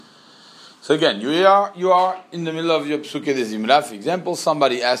So again, you are in the middle of your Psuke de Zimra. For example,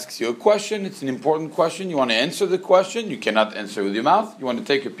 somebody asks you a question. It's an important question. You want to answer the question. You cannot answer with your mouth. You want to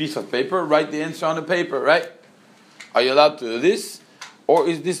take a piece of paper, write the answer on the paper, right? Are you allowed to do this? Or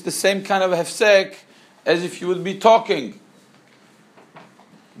is this the same kind of hefsek as if you would be talking?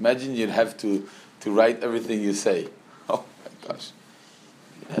 Imagine you'd have to write everything you say. Oh my gosh.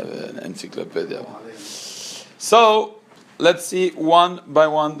 You have an encyclopedia. So, let's see one by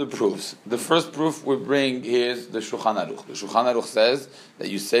one the proofs. The first proof we bring is the Shulchan Aruch. The Shulchan Aruch says that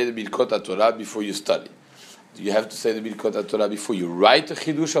you say the Birkot HaTorah before you study. Do you have to say the Birkot HaTorah before you write a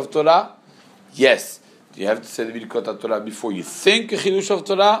Chidush of Torah? Yes. Do you have to say the Birkot HaTorah before you think a Chidush of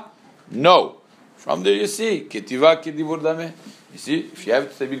Torah? No. From there you see, Ketiva Kedibur Dameh. You see, if you have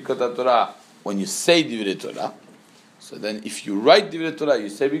to say Birkot HaTorah when you say Divrei Torah, so then if you write Divrei Torah, you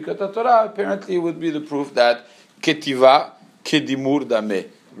say Birkot HaTorah, apparently it would be the proof that Ketiva Kedimur Dameh.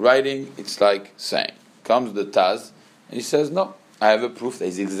 Writing, it's like saying. Comes the Taz, and he says, no, I have a proof that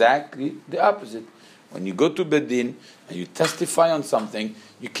is exactly the opposite. When you go to Bedin and you testify on something,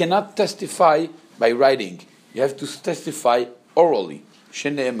 you cannot testify by writing. You have to testify orally.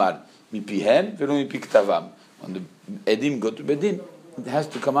 Shene'emar, mipihem velo mipi ktavam. When the Edim go to Bedin, it has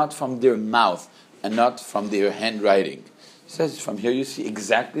to come out from their mouth and not from their handwriting. He says, from here you see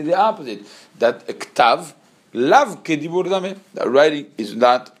exactly the opposite. That a ktav, lav kedibur dameh. That writing is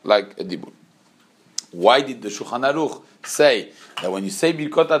not like a dibur. Why did the Shulchan Aruch say that when you say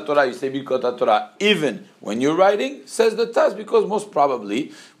Birkot HaTorah, you say Birkot HaTorah even when you're writing? Says the Taz, because most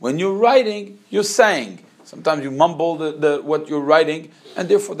probably when you're writing, you're saying. Sometimes you mumble the what you're writing, and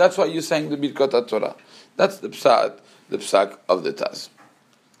therefore that's why you're saying the Birkot HaTorah. That's the psak of the Taz.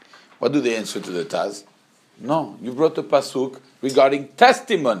 What do they answer to the Taz? No, you brought a pasuk regarding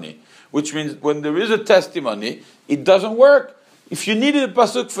testimony, which means when there is a testimony, it doesn't work. If you needed a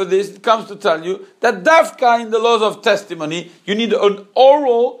pasuk for this, it comes to tell you that dafka in the laws of testimony, you need an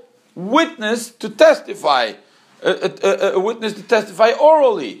oral witness to testify, a witness to testify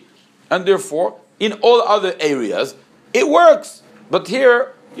orally, and therefore in all other areas it works. But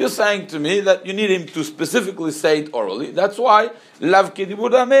here you're saying to me that you need him to specifically say it orally. That's why lav kedibur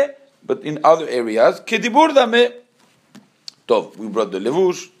dameh. But in other areas, kedibur dameh. Tov, we brought the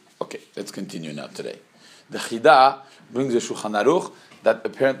levush. Okay, let's continue now today. The Chida brings the Shulchan Aruch that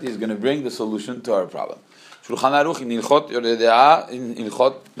apparently is going to bring the solution to our problem. Shulchan Aruch in Ilchot Yoredeah, in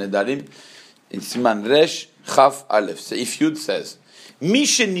Ilchot Nedarim, in Siman Resh Chaf Aleph. Seif Yud says, Mi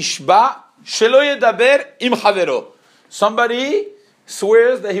shenishba shelo yedaber im chavero. Somebody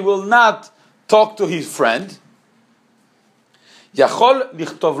swears that he will not talk to his friend. Yachol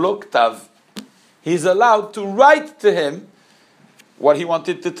lichtov lo ktav. He is allowed to write to him what he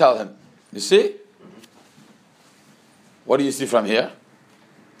wanted to tell him. You see? What do you see from here?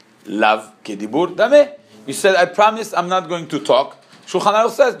 Lav kedibur dameh. You said, I promise I'm not going to talk. Shulchan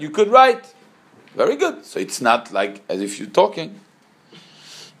Aruch says, you could write. Very good. So it's not like as if you're talking.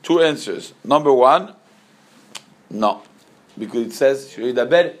 Two answers. Number one, no. Because it says,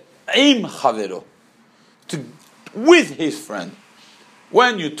 Shuridaber im chavero. With his friend.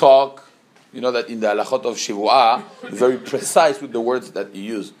 When you talk, you know that in the halachot of Shivu'ah, you're very precise with the words that you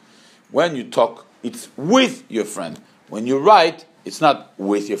use. When you talk, it's with your friend. When you write, it's not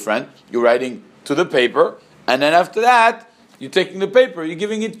with your friend. You're writing to the paper, and then after that, you're taking the paper, you're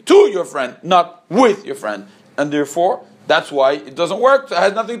giving it to your friend, not with your friend. And therefore, that's why it doesn't work. So it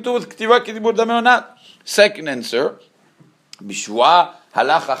has nothing to do with Ketiva Kedibur Dameh or not. Second answer, Bishwa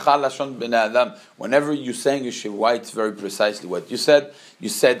halachacha lashon bnei adam. Whenever you're saying a shivua, it's very precisely what you said. You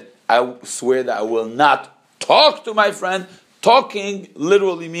said, I swear that I will not talk to my friend. Talking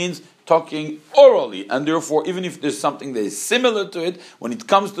literally means talking orally, and therefore, even if there's something that is similar to it, when it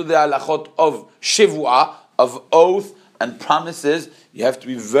comes to the halachot of shivua, of oath and promises, you have to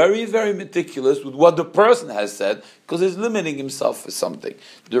be very, very meticulous with what the person has said, because he's limiting himself for something.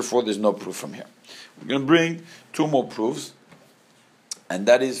 Therefore, there's no proof from here. We're going to bring two more proofs, and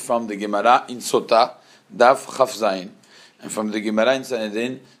that is from the Gemara in Sota, Daf Chaf Zayin, and from the Gemara in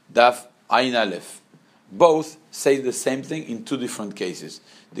Sanhedrin, Daf Ayin Aleph. Both say the same thing in two different cases.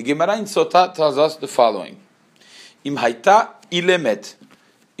 The Gemara in Sota tells us the following: Im hayta ilemet,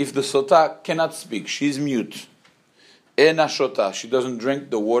 if the Sota cannot speak, she is mute. Ena shota, she doesn't drink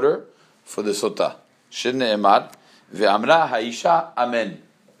the water for the Sota. Shene'emar ve'amra haisha amen.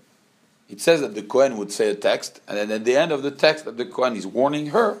 It says that the Kohen would say a text, and then at the end of the text that the Kohen is warning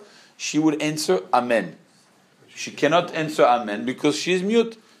her, she would answer amen. She cannot answer amen because she is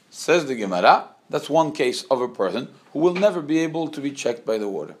mute. Says the Gemara, that's one case of a person who will never be able to be checked by the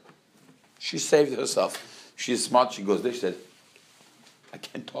water. She saved herself. She is smart. She goes there. She said, I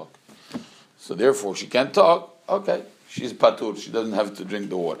can't talk. so therefore she can't talk. Okay, she's patur. She doesn't have to drink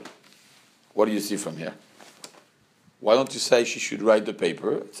the water. What do you see from here? Why don't you say she should write the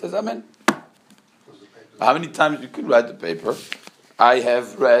paper? It says amen. How many times you could write the paper? I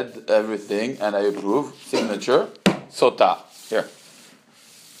have read everything and I approve. Signature. Sota. Here.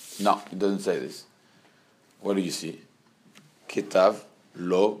 No, it doesn't say this. What do you see? Kitav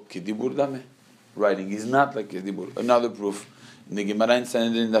lo kidibur dame. Writing is not like kidibur. Another proof. In the Gemara in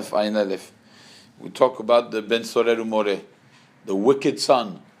Sanhedrin Daf Ayin Aleph, we talk about the Ben Sorer Umore, the wicked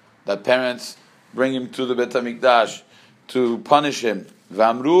son, that parents bring him to the Bet HaMikdash to punish him.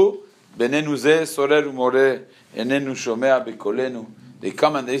 V'amru benenu zeh sorer umore enenu shomea bekolenu. They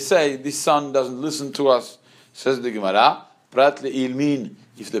come and they say, this son doesn't listen to us. Says the Gemara, prat le'ilmin.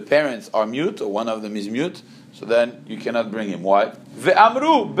 If the parents are mute, or one of them is mute, so then you cannot bring him. Why?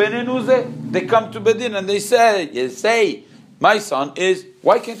 Ve'amru benenu zeh. They come to Bedin and they say, my son is,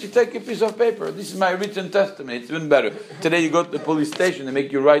 why can't you take a piece of paper? This is my written testimony. It's even better. Today you go to the police station, they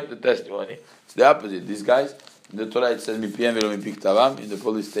make you write the testimony. It's the opposite. These guys, in the Torah it says mipiem velo mipiktavam. In the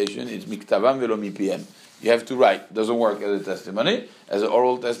police station it's miktavam velo mipiem. You have to write. It doesn't work as a testimony, as an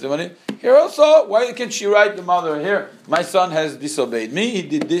oral testimony. Here also, why can't she write the mother? Here, my son has disobeyed me. He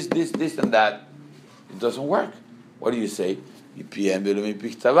did this, and that. It doesn't work. What do you say? Mipiem velo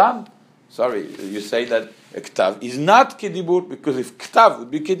mipiktavam. Sorry, you say that a ktav is not kedibur, because if ktav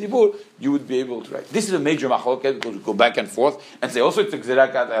would be kedibur, you would be able to write. This is a major machloket, because we go back and forth and say also it's a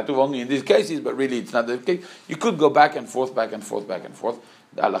gzerat katuv only in these cases, but really it's not the case. You could go back and forth. The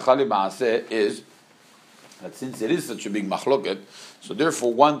halacha l'maaseh is that since it is such a big machloket, so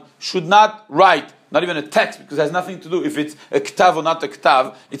therefore one should not write, not even a text, because it has nothing to do if it's a ktav or not a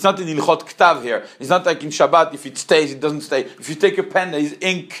ktav. It's not in ilchot ktav here. It's not like in Shabbat, if it stays, it doesn't stay. If you take a pen, there is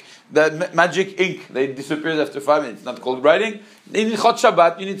ink, the magic ink, they disappears after 5 minutes. It's not called writing. In ilchot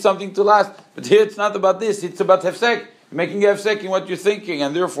Shabbat, you need something to last. But here it's not about this, it's about hefsek. You're making hefsek in what you're thinking,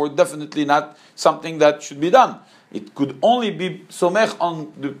 and therefore definitely not something that should be done. It could only be somech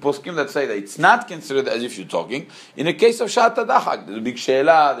on the poskim that say that it's not considered as if you're talking. In a case of shat hadachak, there's a big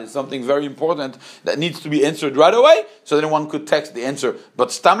she'ela, there's something very important that needs to be answered right away, so then one could text the answer.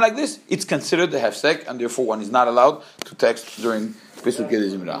 But stam like this, it's considered a hefsek, and therefore one is not allowed to text during Pesukei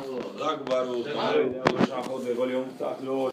Zimra.